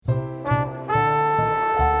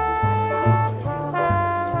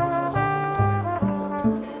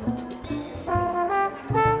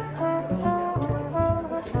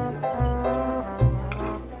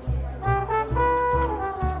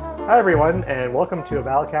everyone, and welcome to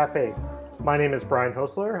Eval Cafe. My name is Brian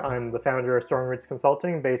Hosler. I'm the founder of Storm Roots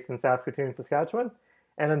Consulting based in Saskatoon, Saskatchewan,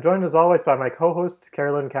 and I'm joined as always by my co-host,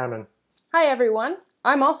 Carolyn Cameron. Hi everyone.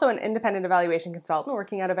 I'm also an independent evaluation consultant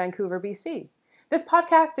working out of Vancouver, BC. This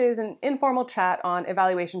podcast is an informal chat on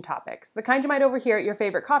evaluation topics, the kind you might overhear at your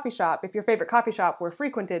favorite coffee shop if your favorite coffee shop were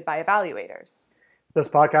frequented by evaluators. This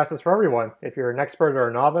podcast is for everyone. If you're an expert or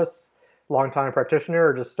a novice, longtime practitioner,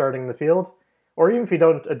 or just starting in the field, or even if you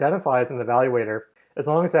don't identify as an evaluator, as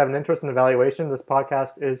long as you have an interest in evaluation, this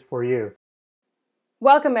podcast is for you.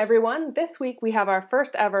 Welcome everyone. This week we have our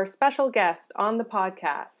first ever special guest on the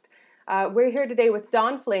podcast. We're here today with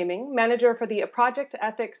Don Flaming, manager for the Project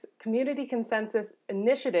Ethics Community Consensus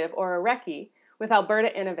Initiative, or ARECI, with Alberta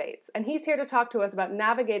Innovates. And he's here to talk to us about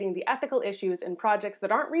navigating the ethical issues in projects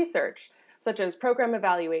that aren't research, such as program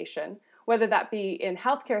evaluation, whether that be in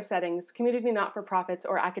healthcare settings, community not-for-profits,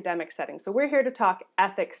 or academic settings. So we're here to talk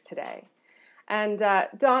ethics today. And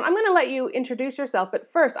Don, I'm going to let you introduce yourself,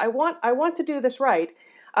 but first, I want to do this right.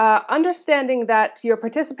 Understanding that your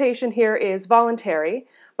participation here is voluntary,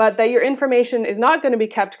 but that your information is not going to be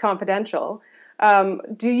kept confidential,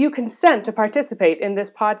 do you consent to participate in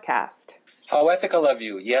this podcast? How ethical of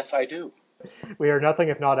you. Yes, I do. We are nothing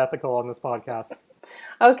if not ethical on this podcast.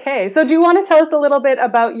 Okay, so do you want to tell us a little bit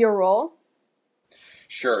about your role?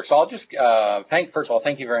 Sure. So I'll just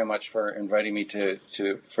thank you very much for inviting me to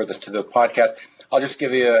the podcast. I'll just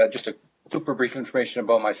give you just a super brief information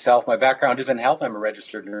about myself. My background is in health. I'm a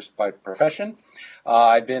registered nurse by profession.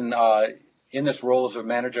 I've been in this role as a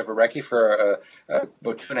manager of ARECI for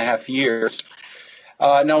about 2.5 years.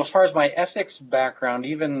 Now, as far as my ethics background,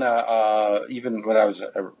 even when I was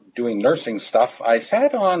doing nursing stuff,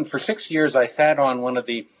 for 6 years, I sat on one of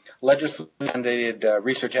the legislatively mandated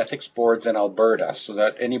research ethics boards in Alberta, so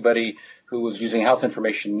that anybody who was using health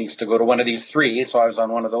information needs to go to one of these three. So I was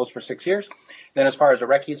on one of those for 6 years. Then as far as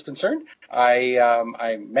ARECI is concerned,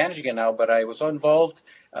 I'm managing it now, but I was involved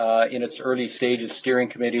in its early stages, steering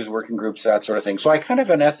committees, working groups, that sort of thing. So I kind of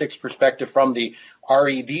have an ethics perspective from the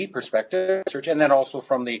RED perspective, research, and then also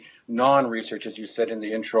from the non-research, as you said in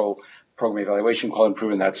the intro, program evaluation, quality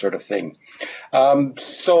improvement, that sort of thing.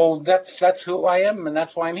 So that's who I am, and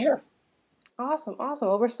that's why I'm here. Awesome.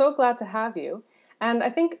 Well, we're so glad to have you. And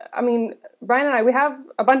Brian and I, we have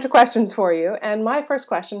a bunch of questions for you. And my first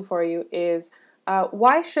question for you is,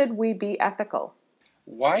 why should we be ethical?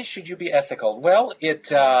 Why should you be ethical? Well,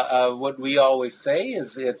 what we always say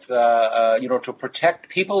is it's to protect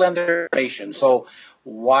people and their information. So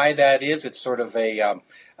why that is, it's sort of a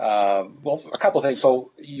couple of things.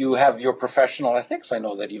 So you have your professional ethics. I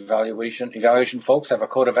know that evaluation folks have a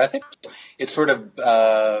code of ethics. It sort of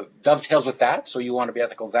dovetails with that. So you want to be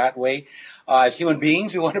ethical that way. As human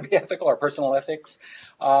beings, we want to be ethical, our personal ethics.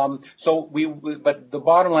 But the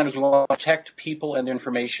bottom line is we want to protect people and their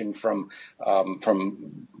information from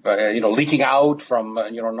leaking out, from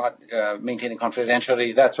not maintaining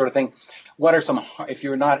confidentiality, that sort of thing. What are if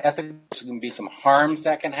you're not ethical, there can be some harms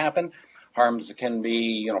that can happen. Harms can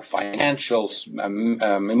be, financial,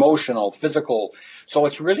 emotional, physical. So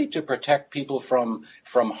it's really to protect people from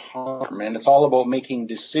harm, and it's all about making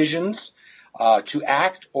decisions to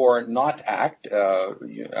act or not act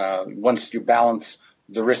once you balance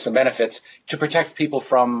the risks and benefits to protect people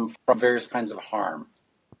from various kinds of harm.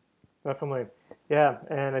 Definitely. Yeah,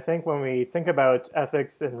 and I think when we think about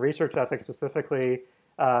ethics and research ethics specifically,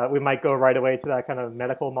 we might go right away to that kind of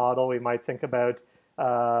medical model. We might think about,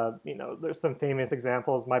 there's some famous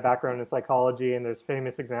examples. My background is psychology, and there's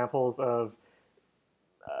famous examples of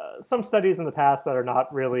some studies in the past that are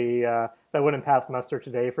not really, that wouldn't pass muster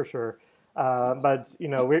today for sure. But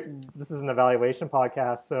this is an evaluation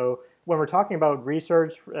podcast, so when we're talking about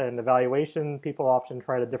research and evaluation, people often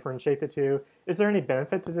try to differentiate the two. Is there any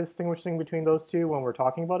benefit to distinguishing between those two when we're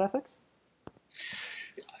talking about ethics?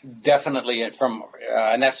 Definitely,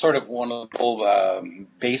 and that's sort of one of the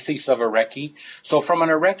basics of ARECI. So from an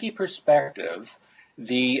ARECI perspective,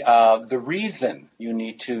 the reason you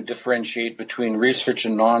need to differentiate between research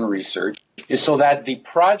and non-research is so that the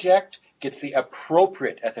project gets the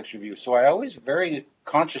appropriate ethics review. So I always very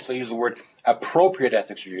consciously use the word appropriate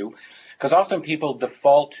ethics review, because often people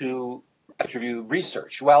default to ethics review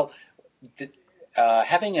research. Well,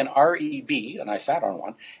 having an REB, and I sat on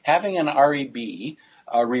one, having an REB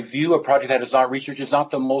review a project that is not research is not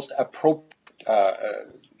the most appropriate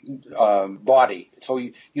body. So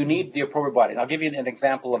you need the appropriate body. And I'll give you an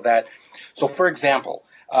example of that. So for example,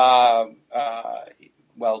 for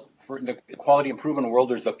the quality improvement world,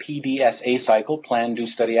 there's the PDSA cycle, Plan, Do,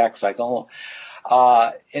 Study, Act cycle.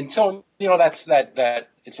 And so, that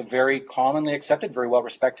it's a very commonly accepted, very well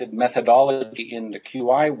respected methodology in the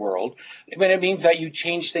QI world. But it means that you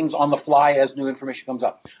change things on the fly as new information comes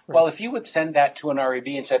up. Right. Well, if you would send that to an REB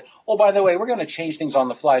and said, oh, by the way, we're going to change things on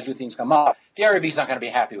the fly as new things come up, the REB is not going to be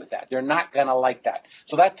happy with that. They're not going to like that.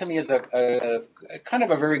 So that to me is a kind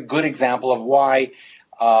of a very good example of why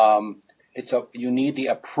you need the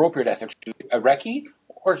appropriate ethics. A recce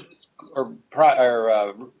a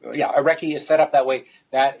recce is set up that way.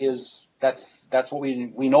 That's what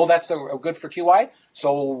we know that's good for QI.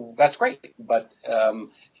 So that's great. But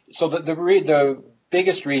so the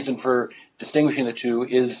biggest reason for distinguishing the two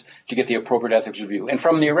is to get the appropriate ethics review. And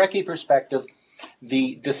from the recce perspective,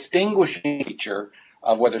 the distinguishing feature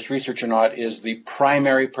of whether it's research or not is the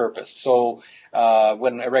primary purpose. So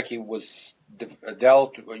when a recce was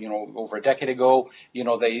dealt, over a decade ago,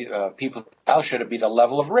 people thought, should it be the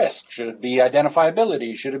level of risk? Should it be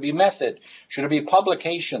identifiability? Should it be method? Should it be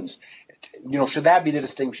publications? Should that be the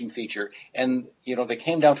distinguishing feature? And, they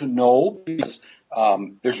came down to no, because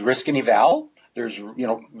there's risk in eval. There's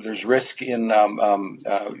risk in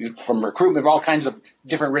from recruitment, all kinds of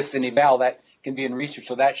different risks in eval that can be in research.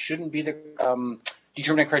 So that shouldn't be the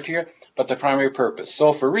determining criteria, but the primary purpose.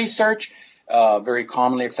 So for research, very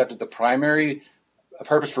commonly accepted, the primary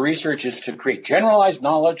purpose for research is to create generalized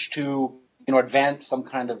knowledge to advance some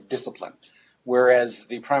kind of discipline. Whereas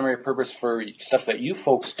the primary purpose for stuff that you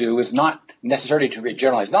folks do is not necessarily to create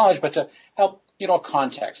generalized knowledge, but to help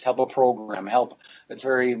context, help a program, it's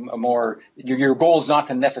very more, your goal is not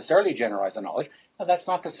to necessarily generalize the knowledge. Now, that's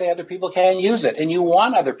not to say other people can't use it, and you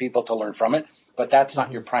want other people to learn from it, but that's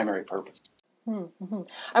not your primary purpose. Mm-hmm.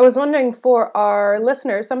 I was wondering, for our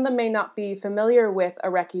listeners, some of them may not be familiar with a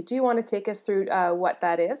recce. Do you want to take us through what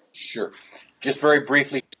that is? Sure. Just very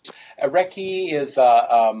briefly, a recce is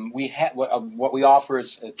what we offer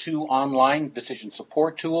is two online decision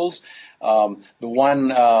support tools. The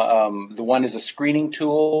one is a screening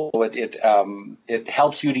tool. It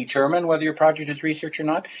helps you determine whether your project is research or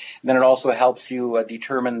not. And then it also helps you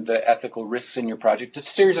determine the ethical risks in your project.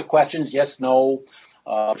 It's a series of questions: yes, no.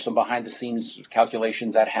 Some behind-the-scenes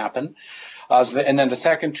calculations that happen. And then the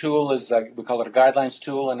second tool is, we call it a guidelines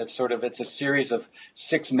tool, and it's a series of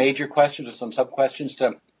 6 major questions with some sub-questions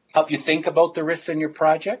to help you think about the risks in your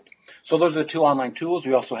project. So those are the 2 online tools.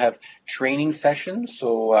 We also have training sessions,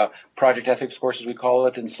 so project ethics courses we call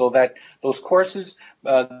it, and so that those courses,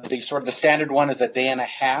 the standard one is a day and a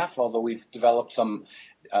half, although we've developed some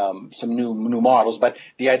new models. But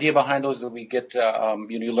the idea behind those is that we get,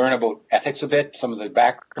 you learn about ethics a bit, some of the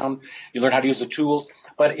background, you learn how to use the tools.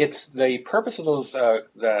 But it's the purpose of those,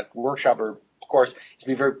 that workshop or course, is to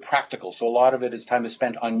be very practical. So a lot of it is time is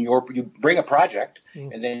spent on you bring a project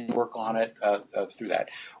and then work on it through that.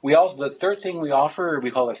 The third thing we offer,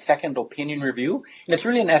 we call a second opinion review, and it's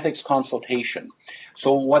really an ethics consultation.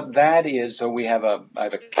 So what that is, so I have a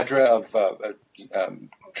cadre of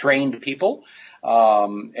trained people,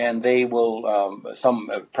 and they will, some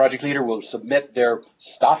project leader will submit their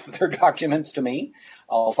documents to me.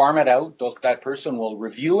 I'll farm it out. That person will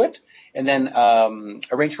review it and then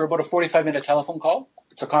arrange for about a 45-minute telephone call.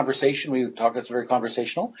 It's a conversation. It's very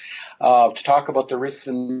conversational, to talk about the risks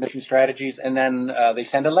and mission strategies, and then they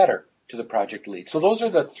send a letter to the project lead. So those are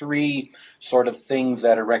the 3 sort of things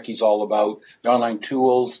that a recce is all about: the online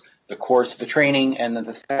tools, the course, the training, and then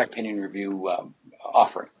the second opinion review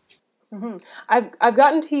offering. Mm-hmm. I've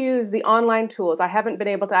gotten to use the online tools. I haven't been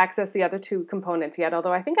able to access the other 2 components yet,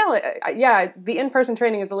 although I think the in-person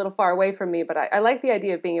training is a little far away from me, but I like the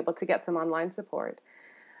idea of being able to get some online support.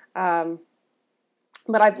 But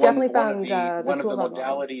I've definitely found the tools online. One of the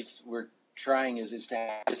modalities we're trying is to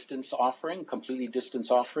have distance offering, completely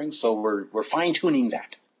distance offering, so we're fine-tuning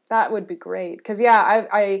that. That would be great. Because,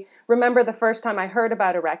 I remember the first time I heard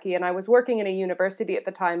about a recce, and I was working in a university at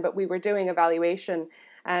the time, but we were doing evaluation,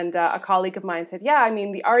 and a colleague of mine said,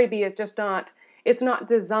 the REB is just it's not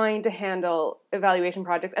designed to handle evaluation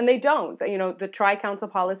projects. And they don't. The Tri-Council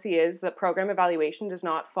policy is that program evaluation does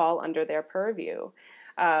not fall under their purview.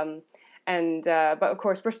 But of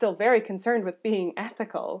course, we're still very concerned with being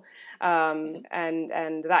ethical, and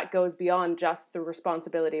that goes beyond just the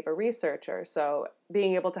responsibility of a researcher. So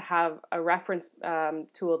being able to have a reference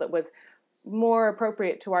tool that was more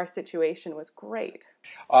appropriate to our situation was great.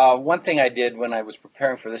 One thing I did when I was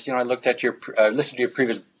preparing for this, I looked at listened to your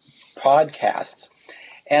previous podcasts.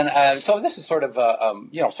 And so this is sort of,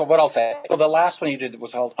 so what I'll say, well, the last one you did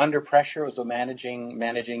was called Under Pressure, was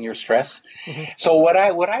managing your stress. Mm-hmm. So what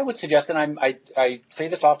I would suggest, and I say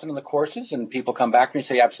this often in the courses, and people come back to me and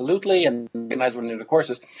say, absolutely, and recognize when in the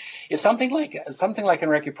courses, is something like an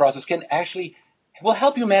recce process can actually will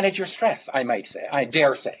help you manage your stress, I might say, I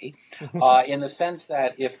dare say, in the sense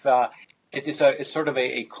that if it's sort of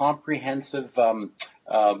a comprehensive,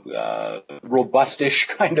 robustish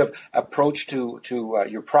kind of approach to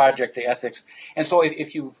your project, the ethics. And so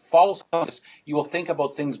if you follow some of this, you will think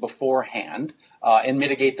about things beforehand and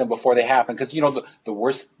mitigate them before they happen. Because, the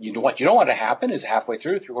worst, what you don't want to happen is halfway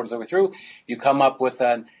through, three-quarters of the way through, you come up with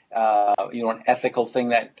an ethical thing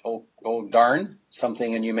that, oh darn,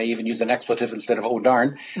 something, and you may even use an expletive instead of oh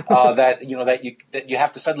darn, that you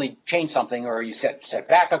have to suddenly change something, or you set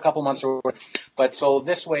back a couple months or whatever. But so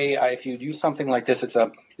this way, if you use something like this, it's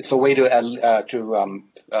a way to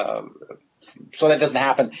so that doesn't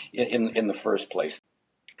happen in the first place.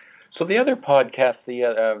 So the other podcast,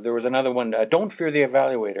 there was another one, Don't Fear the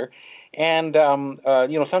Evaluator. And,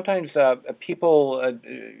 sometimes people,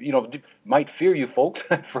 might fear you folks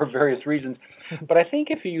for various reasons. But I think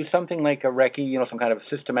if you use something like a Recce, some kind of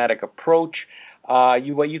systematic approach,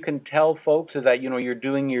 what you can tell folks is that, you're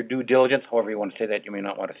doing your due diligence, however you want to say that. You may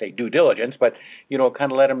not want to say due diligence, but,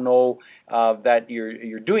 kind of let them know that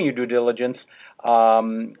you're doing your due diligence.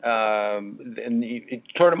 And it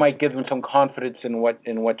sort of might give them some confidence in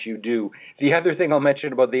what you do. The other thing I'll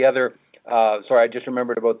mention about the other, I just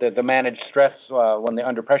remembered about the managed stress when the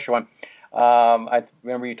under pressure one. I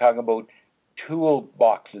remember you talking about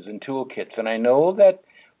toolboxes and toolkits, and I know that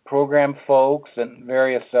program folks and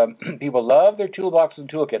various people love their toolboxes and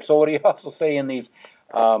toolkits. So what do you also say in these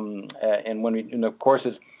and when we in the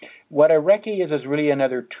courses? What a Recce is really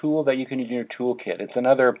another tool that you can use in your toolkit. It's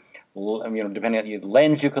another, depending on the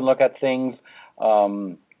lens you can look at things.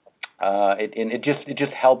 It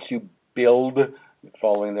just helps you build.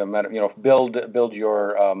 Following the build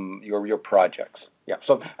your projects. Yeah.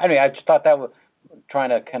 So anyway, I just thought that was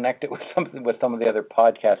trying to connect it with some of the other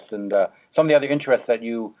podcasts and some of the other interests that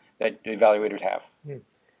evaluators have.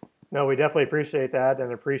 No, we definitely appreciate that,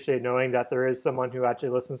 and appreciate knowing that there is someone who actually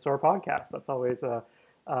listens to our podcast. That's always a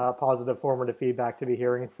positive, formative feedback to be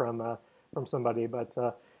hearing from somebody. But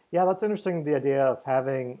yeah, that's interesting. The idea of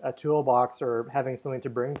having a toolbox or having something to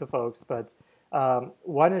bring to folks. But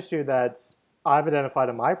one issue that I've identified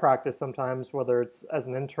in my practice sometimes, whether it's as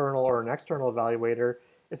an internal or an external evaluator,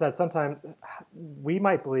 is that sometimes we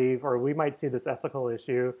might believe or we might see this ethical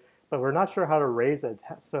issue, but we're not sure how to raise it.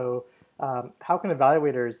 So how can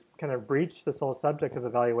evaluators kind of breach this whole subject of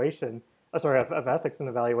evaluation, of ethics and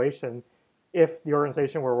evaluation, if the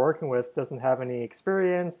organization we're working with doesn't have any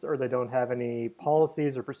experience or they don't have any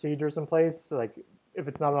policies or procedures in place? Like if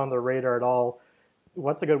it's not on their radar at all,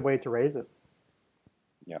 what's a good way to raise it?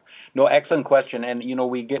 Yeah, no, excellent question, and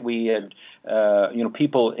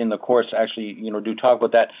people in the course actually do talk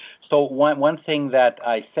about that. So one thing that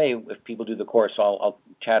I say if people do the course, I'll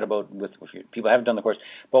chat about with people who haven't done the course.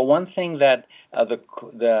 But one thing that the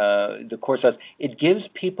course does, it gives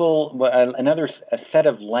people another set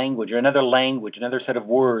of language, or another set of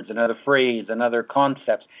words, another phrase, another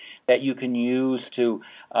concepts that you can use to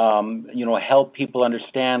help people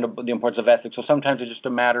understand the importance of ethics. So sometimes it's just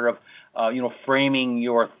a matter of framing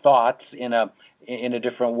your thoughts in a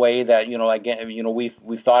different way that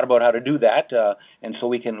we've thought about how to do that, and so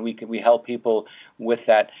we help people with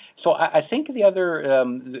that. So I think the other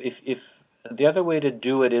if the other way to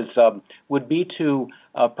do it is would be to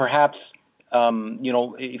perhaps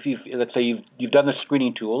if let's say you've done the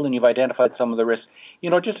screening tool and you've identified some of the risks,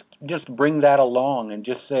 just bring that along and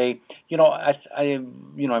just say,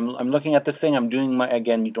 I'm looking at this thing. I'm doing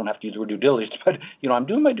again, you don't have to use the word due diligence, but I'm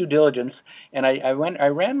doing my due diligence, and I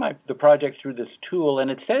ran the project through this tool,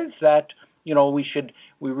 and it says that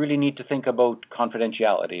we really need to think about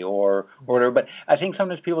confidentiality or whatever. But I think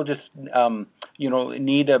sometimes people just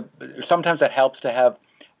sometimes that helps to have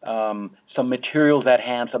some materials at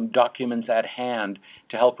hand, some documents at hand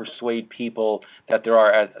to help persuade people that there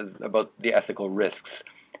are about the ethical risks.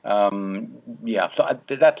 So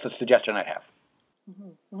that's a suggestion I have.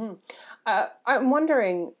 Mm-hmm. Mm-hmm. I'm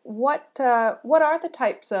wondering what are the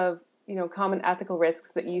types of common ethical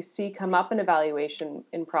risks that you see come up in evaluation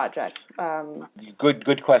in projects?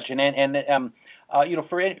 Good question, and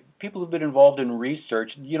for people who've been involved in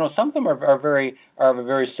research, some of them are very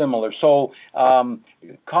similar. So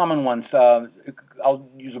common ones, I'll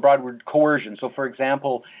use a broad word, coercion. So for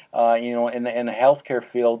example, in the healthcare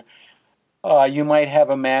field, you might have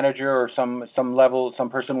a manager or some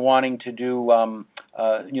person wanting to do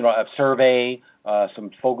a survey,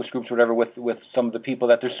 some focus groups, whatever, with some of the people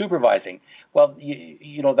that they're supervising. Well,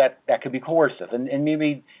 that could be coercive, and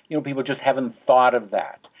maybe people just haven't thought of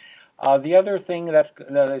that. The other thing that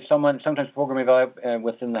sometimes program evaluate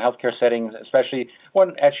within the healthcare settings, especially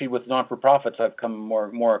one actually with non-for-profits, I've come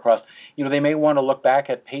more across. They may want to look back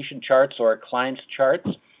at patient charts or clients charts,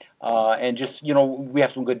 and just we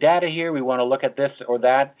have some good data here. We want to look at this or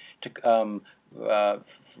that to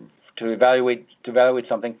evaluate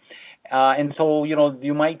something, and so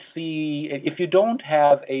you might see if you don't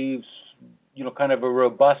have a kind of a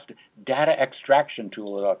robust data extraction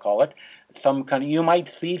tool, as I'll call it, you might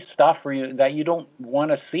see stuff that you don't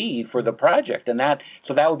want to see for the project, and that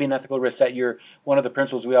would be an ethical risk. That one of the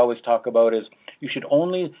principles we always talk about is you should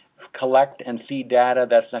only collect and see data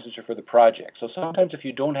that's necessary for the project. So sometimes if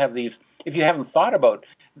you don't have these, if you haven't thought about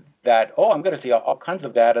that, I'm going to see all kinds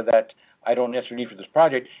of data that I don't necessarily need for this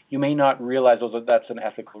project, you may not realize that's an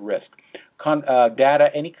ethical risk.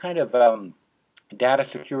 Data, any kind of data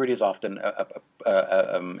security is often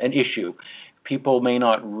an issue. People may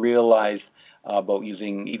not realize about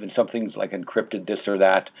using even some things like encrypted this or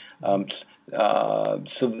that.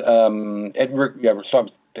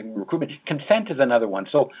 Recruitment consent is another one.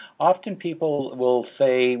 So often people will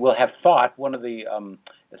have thought one of the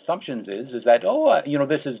assumptions is that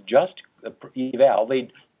this is just eval.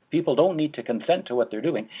 People don't need to consent to what they're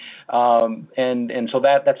doing, and so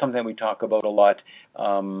that's something that we talk about a lot.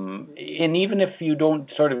 And even if you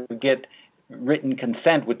don't sort of get written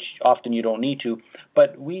consent, which often you don't need to,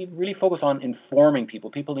 but we really focus on informing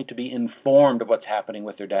people. People need to be informed of what's happening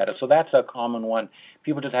with their data. So that's a common one.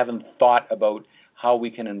 People just haven't thought about how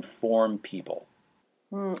we can inform people.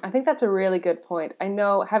 I think that's a really good point. I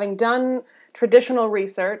know, having done traditional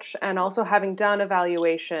research and also having done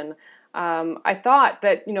evaluation, I thought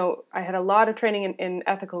that, I had a lot of training in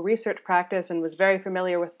ethical research practice and was very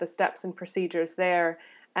familiar with the steps and procedures there.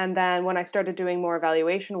 And then when I started doing more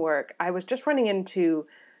evaluation work, I was just running into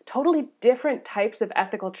totally different types of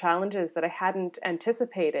ethical challenges that I hadn't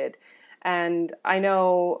anticipated. And I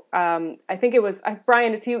know, I think it was,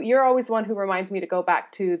 Brian, it's you. You're always one who reminds me to go back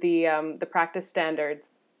to the practice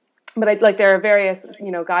standards. But there are various,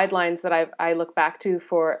 guidelines that I look back to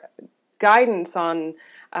for guidance on,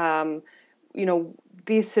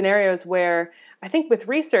 these scenarios where I think with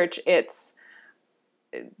research,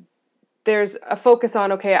 there's a focus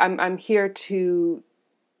on, okay, I'm here to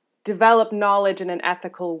develop knowledge in an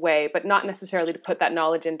ethical way, but not necessarily to put that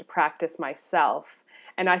knowledge into practice myself.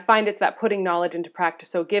 And I find it's that putting knowledge into practice,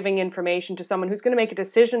 so giving information to someone who's going to make a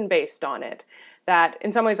decision based on it, that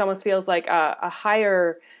in some ways almost feels like a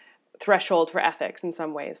higher threshold for ethics in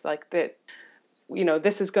some ways, like that,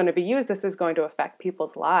 this is going to be used, this is going to affect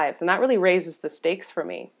people's lives. And that really raises the stakes for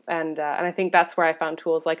me. And I think that's where I found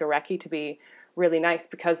tools like Areki to be really nice,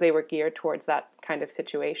 because they were geared towards that kind of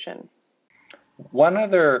situation. One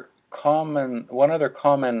other common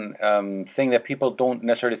thing that people don't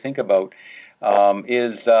necessarily think about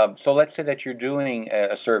is, so let's say that you're doing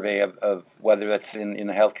a survey of whether that's in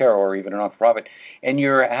the healthcare or even a non-profit, and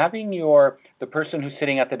you're having the person who's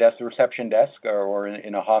sitting at the desk, the reception desk, or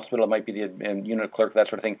in a hospital, it might be the unit clerk, that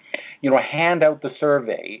sort of thing, hand out the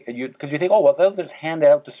survey, because you think, they'll just hand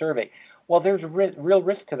out the survey. Well, there's a real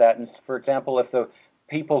risk to that. And for example, if the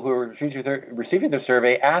people who are receiving the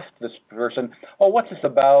survey ask this person, what's this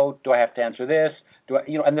about? Do I have to answer this?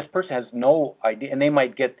 And this person has no idea, and they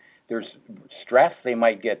might get, there's stress, they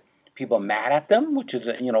might get people mad at them, which is,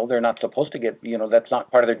 they're not supposed to get, that's not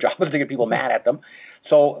part of their job is to get people mad at them.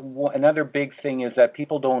 So another big thing is that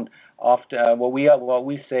people don't often, what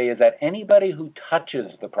we say is that anybody who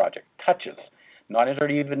touches the project, not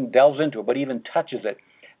necessarily even delves into it, but even touches it,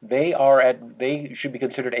 they should be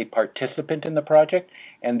considered a participant in the project,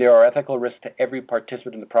 and there are ethical risks to every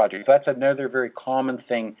participant in the project. So that's another very common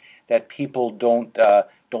thing that people don't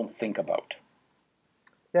think about.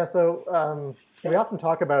 Yeah, so we often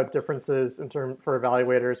talk about differences for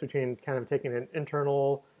evaluators between kind of taking an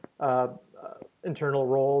internal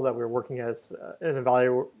role that we're working as an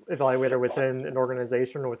evaluator within an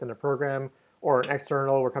organization or within a program, or an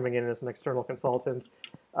external, we're coming in as an external consultant.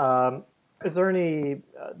 Is there any,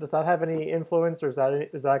 does that have any influence, or is that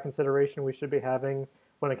a consideration we should be having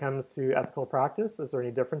when it comes to ethical practice? Is there any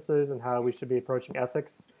differences in how we should be approaching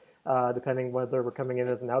ethics, depending whether we're coming in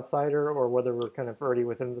as an outsider or whether we're kind of already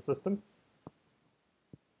within the system?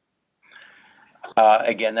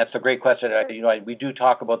 Again, that's a great question. We do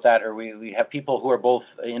talk about that, or we have people who are both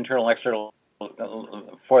internal and external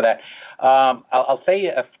for that. I'll say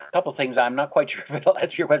a couple things. I'm not quite sure if it'll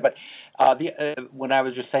answer your question, but when I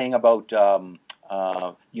was just saying about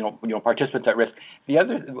participants at risk, the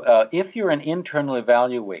other, if you're an internal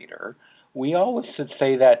evaluator, we always should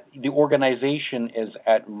say that the organization is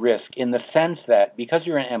at risk in the sense that because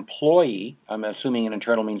you're an employee, I'm assuming an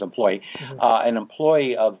internal means employee, an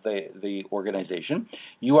employee of the organization,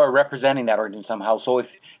 you are representing that organization somehow. So if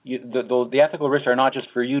the ethical risks are not just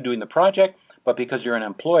for you doing the project, but because you're an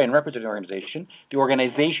employee and representing the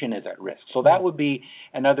organization is at risk. So that would be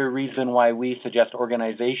another reason why we suggest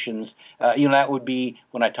organizations, that would be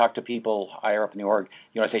when I talk to people higher up in the org,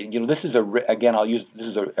 I say, this is a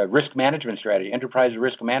risk management strategy, enterprise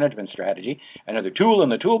risk management strategy, another tool in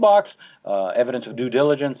the toolbox, evidence of due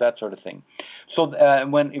diligence, that sort of thing. So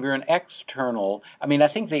if you're an external, I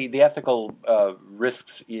think the ethical risks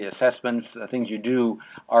assessments, things you do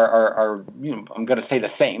are I'm going to say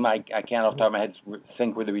the same. I can't off the top of my head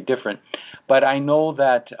think whether they're different, but I know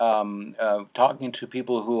that talking to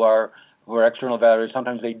people who are external evaluators,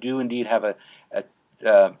 sometimes they do indeed have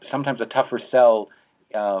sometimes a tougher sell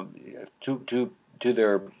to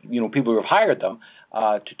their people who have hired them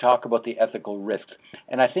to talk about the ethical risks.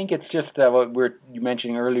 And I think it's just what you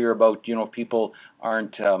mentioning earlier about people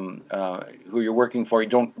aren't who you're working for, you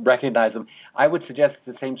don't recognize them. I would suggest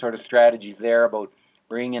the same sort of strategies there about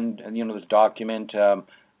bringing in this document.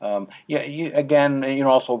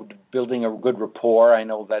 Also building a good rapport. I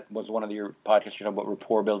know that was one of your podcasts, about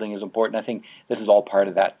rapport building is important. I think this is all part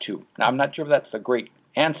of that too. Now, I'm not sure if that's a great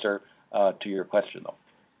answer to your question, though.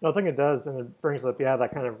 No, I think it does, and it brings up,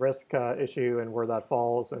 that kind of risk issue and where that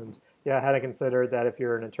falls. And I hadn't considered that if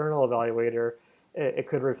you're an internal evaluator, it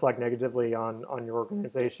could reflect negatively on your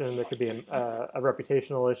organization. There could be a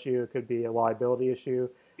reputational issue. It could be a liability issue.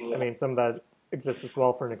 Some of that exists as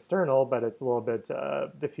well for an external, but it's a little bit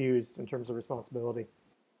diffused in terms of responsibility.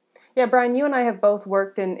 Yeah, Brian, you and I have both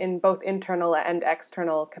worked in both internal and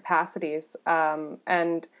external capacities.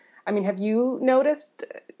 And have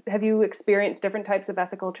you experienced different types of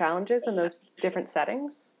ethical challenges in those different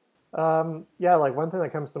settings? Like one thing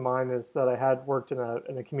that comes to mind is that I had worked in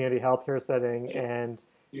a community healthcare setting and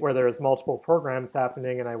where there was multiple programs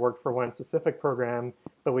happening, and I worked for one specific program,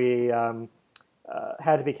 but we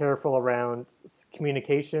had to be careful around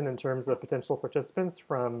communication in terms of potential participants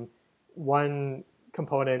from one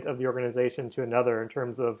component of the organization to another in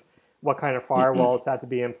terms of what kind of firewalls had to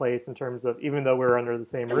be in place in terms of, even though we were under the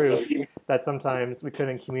same roof, that sometimes we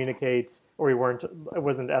couldn't communicate or it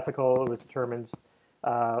wasn't ethical, it was determined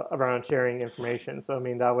around sharing information. So,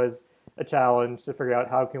 that was a challenge to figure out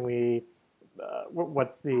how can we,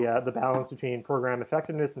 what's the balance between program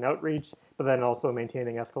effectiveness and outreach, but then also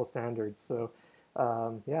maintaining ethical standards. So,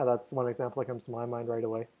 that's one example that comes to my mind right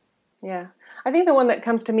away. Yeah. I think the one that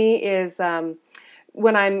comes to me is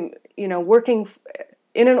when I'm, working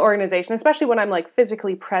in an organization, especially when I'm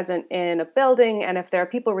physically present in a building, and if there are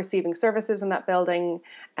people receiving services in that building,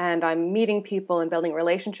 and I'm meeting people and building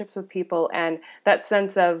relationships with people, and that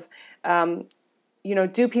sense of,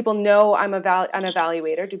 do people know I'm an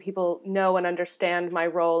evaluator? Do people know and understand my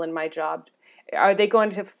role and my job? Are they going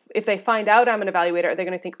to, if they find out I'm an evaluator, are they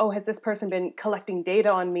going to think, oh, has this person been collecting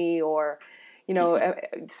data on me or,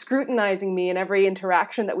 scrutinizing me in every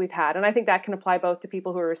interaction that we've had? And I think that can apply both to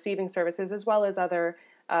people who are receiving services as well as other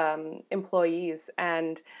employees.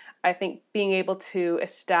 And I think being able to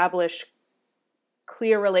establish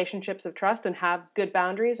clear relationships of trust and have good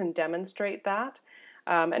boundaries and demonstrate that,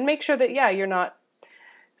 and make sure that, you're not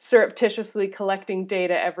surreptitiously collecting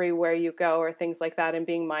data everywhere you go or things like that, and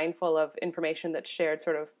being mindful of information that's shared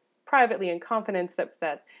sort of privately in confidence,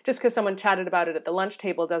 that just because someone chatted about it at the lunch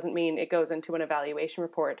table doesn't mean it goes into an evaluation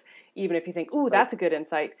report, even if you think, ooh, that's a good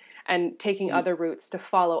insight, and taking other routes to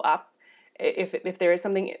follow up if there is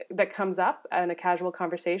something that comes up in a casual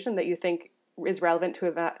conversation that you think is relevant to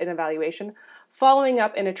an evaluation, following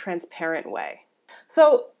up in a transparent way.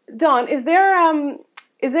 So, Don, is there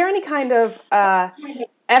any kind of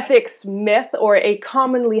ethics myth or a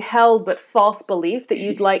commonly held but false belief that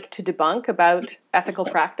you'd like to debunk about ethical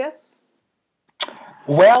practice?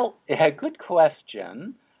 Well, good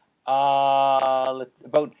question. The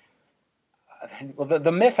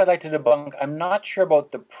myth I'd like to debunk, I'm not sure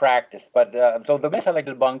about the practice, but so the myth I'd like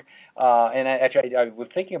to debunk, and I was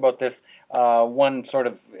thinking about this, one sort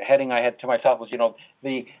of heading I had to myself was,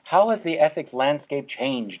 how has the ethics landscape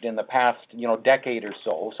changed in the past, decade or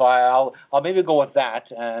so? So I'll maybe go with that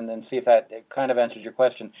and then see if that kind of answers your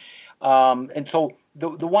question. And so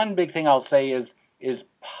the one big thing I'll say is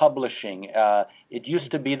publishing. It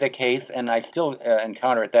used to be the case, and I still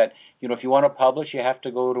encounter it, that if you want to publish, you have to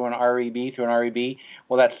go to an REB, through an REB.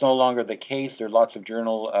 Well, that's no longer the case. There are lots of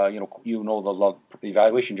journal, the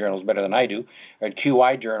evaluation journals better than I do, and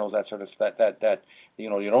QI journals, that sort of stuff. That you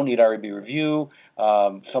don't need REB review.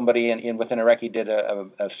 Somebody within a recce did a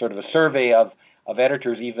sort of a survey of of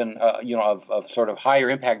editors, even of sort of higher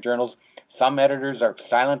impact journals. Some editors are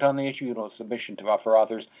silent on the issue, submission for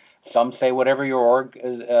authors. Some say whatever your org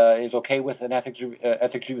is okay with an ethics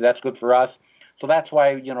review, that's good for us. So that's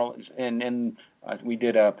why, we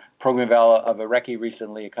did a program of a recce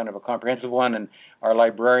recently, a kind of a comprehensive one, and our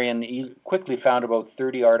librarian quickly found about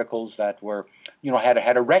 30 articles that were, had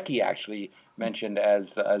a recce actually mentioned as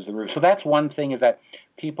the review. So that's one thing, is that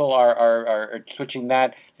people are switching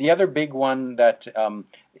that. The other big one that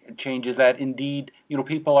changes that, indeed,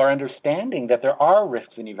 people are understanding that there are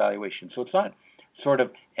risks in evaluation. So it's not sort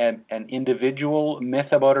of an individual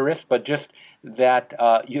myth about a risk, but just that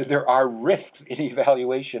there are risks in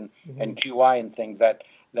evaluation and QI and things that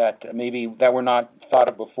maybe that were not thought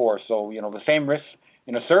of before. So the same risks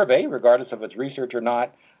in a survey, regardless if it's research or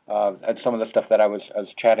not, and some of the stuff that I was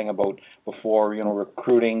chatting about before,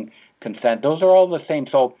 recruiting, consent, those are all the same.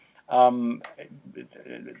 So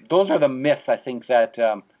those are the myths, I think, that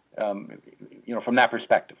from that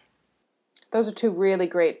perspective. Those are two really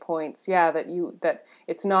great points. Yeah, that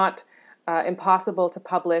it's not impossible to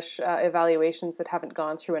publish evaluations that haven't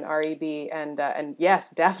gone through an REB, and yes,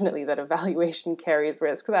 definitely that evaluation carries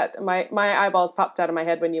risk. That my eyeballs popped out of my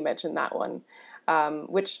head when you mentioned that one,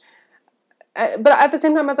 but at the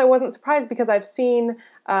same time, as I wasn't surprised, because I've seen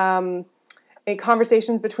in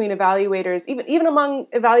conversations between evaluators, even among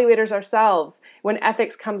evaluators ourselves, when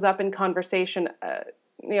ethics comes up in conversation,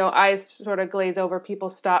 eyes sort of glaze over. People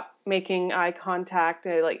stop making eye contact.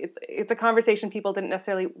 It's a conversation people didn't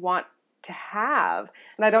necessarily want to have.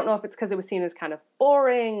 And I don't know if it's because it was seen as kind of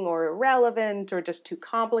boring or irrelevant or just too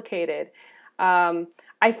complicated. I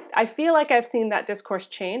feel like I've seen that discourse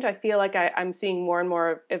change. I feel like I'm seeing more and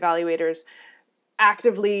more evaluators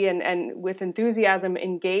actively and with enthusiasm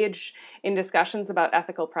engage in discussions about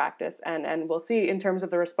ethical practice. And we'll see in terms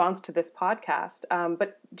of the response to this podcast.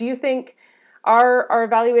 But do you think, are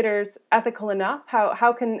evaluators ethical enough?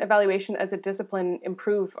 How can evaluation as a discipline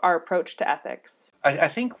improve our approach to ethics? I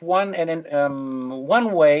think one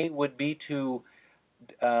way would be to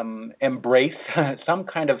embrace some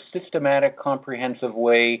kind of systematic, comprehensive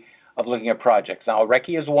way of looking at projects. Now,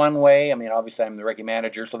 recce is one way. I mean, obviously, I'm the recce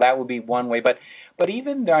manager, so that would be one way. But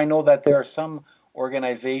even there, I know that there are some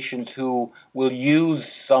organizations who will use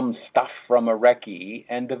some stuff from a recce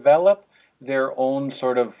and develop their own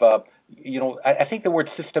sort of, I think the word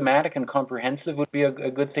systematic and comprehensive would be a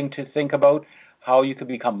good thing to think about, how you could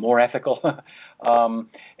become more ethical. So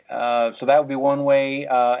that would be one way.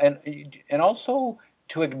 And also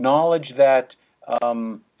to acknowledge that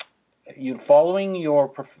following your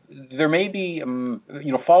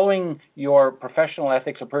professional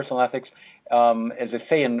ethics or personal ethics, as I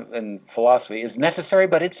say in philosophy, is necessary,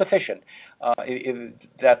 but it's sufficient.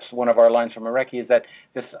 That's one of our lines from a recce, is that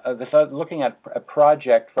this looking at a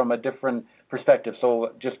project from a different perspective.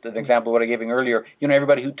 So just an example of what I gave earlier,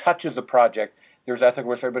 everybody who touches a project, there's ethical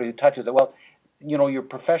risk for everybody who touches it. Well, your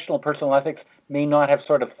professional personal ethics may not have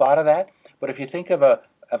sort of thought of that, but if you think of a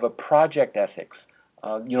project ethics,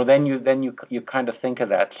 then you kind of think of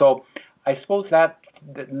that. So I suppose that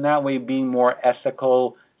in that way, being more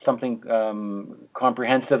ethical, something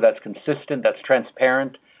comprehensive, that's consistent, that's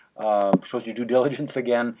transparent, shows your due diligence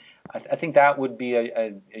again. I think that would be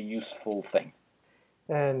a useful thing.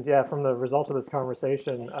 And yeah, from the result of this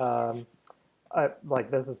conversation,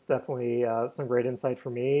 this is definitely some great insight for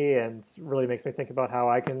me, and really makes me think about how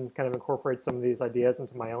I can kind of incorporate some of these ideas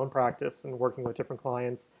into my own practice and working with different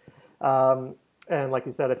clients. And like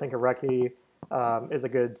you said, I think a recce is a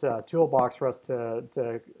good toolbox for us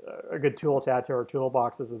a good tool to add to our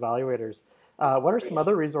toolbox as evaluators. What are some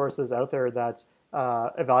other resources out there that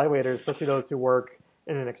evaluators, especially those who work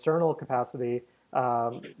in an external capacity,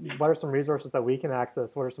 what are some resources that we can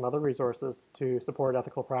access? What are some other resources to support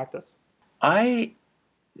ethical practice? I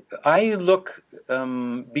look,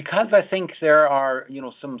 because I think there are,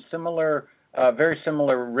 some similar, very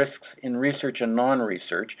similar risks in research and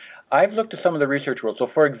non-research. I've looked at some of the research rules. So,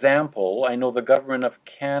 for example, I know the Government of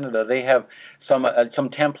Canada, they have some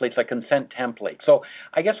templates, like consent templates. So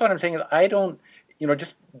I guess what I'm saying is I don't,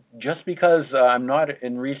 just because I'm not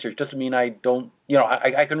in research doesn't mean I don't,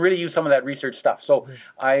 I can really use some of that research stuff. So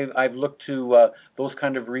I've looked to those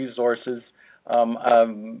kind of resources.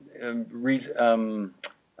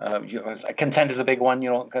 Consent is a big one,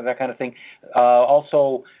 that kind of thing.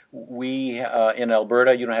 Also, we in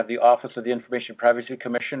Alberta, have the Office of the Information Privacy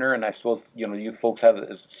Commissioner, and I suppose you folks have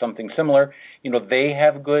something similar. They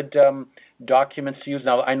have good documents to use.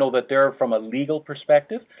 Now, I know that they're from a legal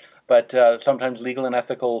perspective, but sometimes legal and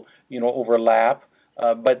ethical, overlap.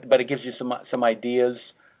 But it gives you some ideas.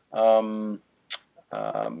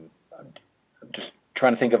 Just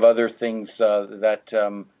trying to think of other things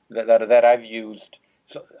that I've used.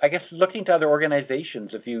 So I guess looking to other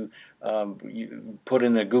organizations, if you put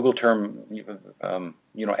in the Google term,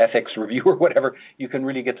 ethics review or whatever, you can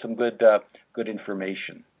really get some good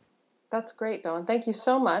information. That's great, Don. Thank you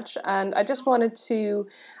so much. And I just wanted to,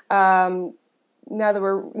 now that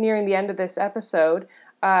we're nearing the end of this episode,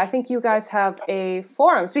 I think you guys have a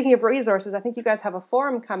forum. Speaking of resources, I think you guys have a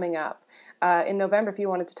forum coming up in November, if you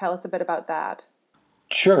wanted to tell us a bit about that.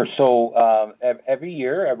 Sure. So every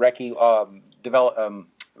year, Recce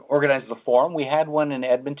organizes a forum. We had one in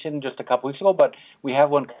Edmonton just a couple weeks ago, but we have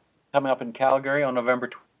one coming up in Calgary on November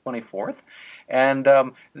 24th. And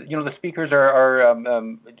the speakers are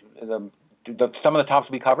some of the topics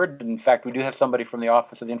will be covered. In fact, we do have somebody from the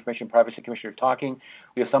Office of the Information Privacy Commissioner talking.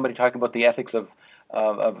 We have somebody talking about the ethics of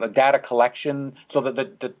data collection. So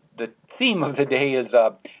the theme of the day is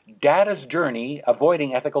data's journey,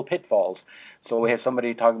 avoiding ethical pitfalls. So we have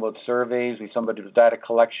somebody talking about surveys. We have somebody with data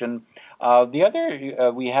collection.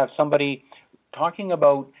 We have somebody talking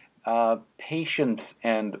about patients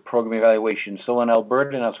and program evaluation. So in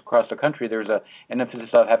Alberta and across the country, there's an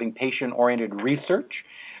emphasis of having patient-oriented research.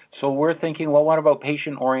 So we're thinking, well, what about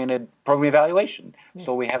patient-oriented program evaluation?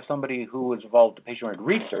 So we have somebody who is involved in patient-oriented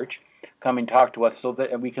research come and talk to us so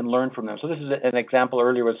that we can learn from them. So this is an example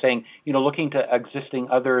earlier was saying, looking to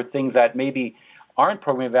existing other things that maybe aren't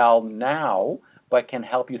program eval now, but can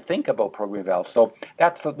help you think about program eval. So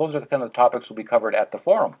those are the kind of topics will be covered at the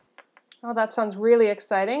forum. Oh, that sounds really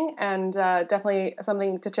exciting and definitely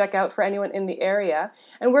something to check out for anyone in the area.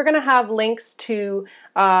 And we're going to have links to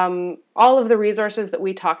all of the resources that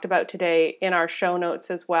we talked about today in our show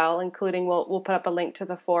notes as well, including we'll put up a link to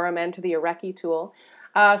the forum and to the Recce tool.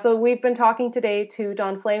 So we've been talking today to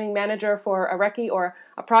Don Flaming, manager for a Recce, or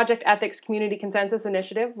a Project Ethics Community Consensus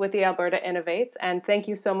Initiative with the Alberta Innovates. And thank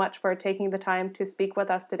you so much for taking the time to speak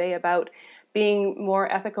with us today about being more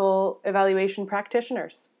ethical evaluation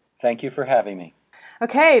practitioners. Thank you for having me.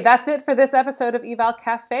 Okay, that's it for this episode of Eval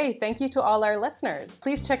Cafe. Thank you to all our listeners.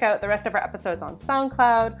 Please check out the rest of our episodes on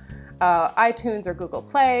SoundCloud, iTunes, or Google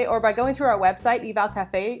Play, or by going through our website,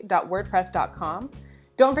 evalcafe.wordpress.com.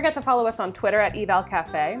 Don't forget to follow us on Twitter at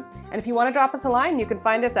evalcafe. And if you want to drop us a line, you can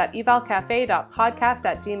find us at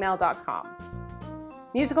evalcafe.podcast@gmail.com.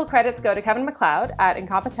 Musical credits go to Kevin MacLeod at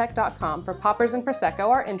Incompetech.com for Poppers and Prosecco,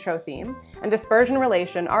 our intro theme, and Dispersion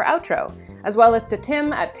Relation, our outro, as well as to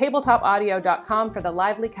Tim at TabletopAudio.com for the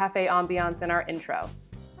lively cafe ambiance in our intro.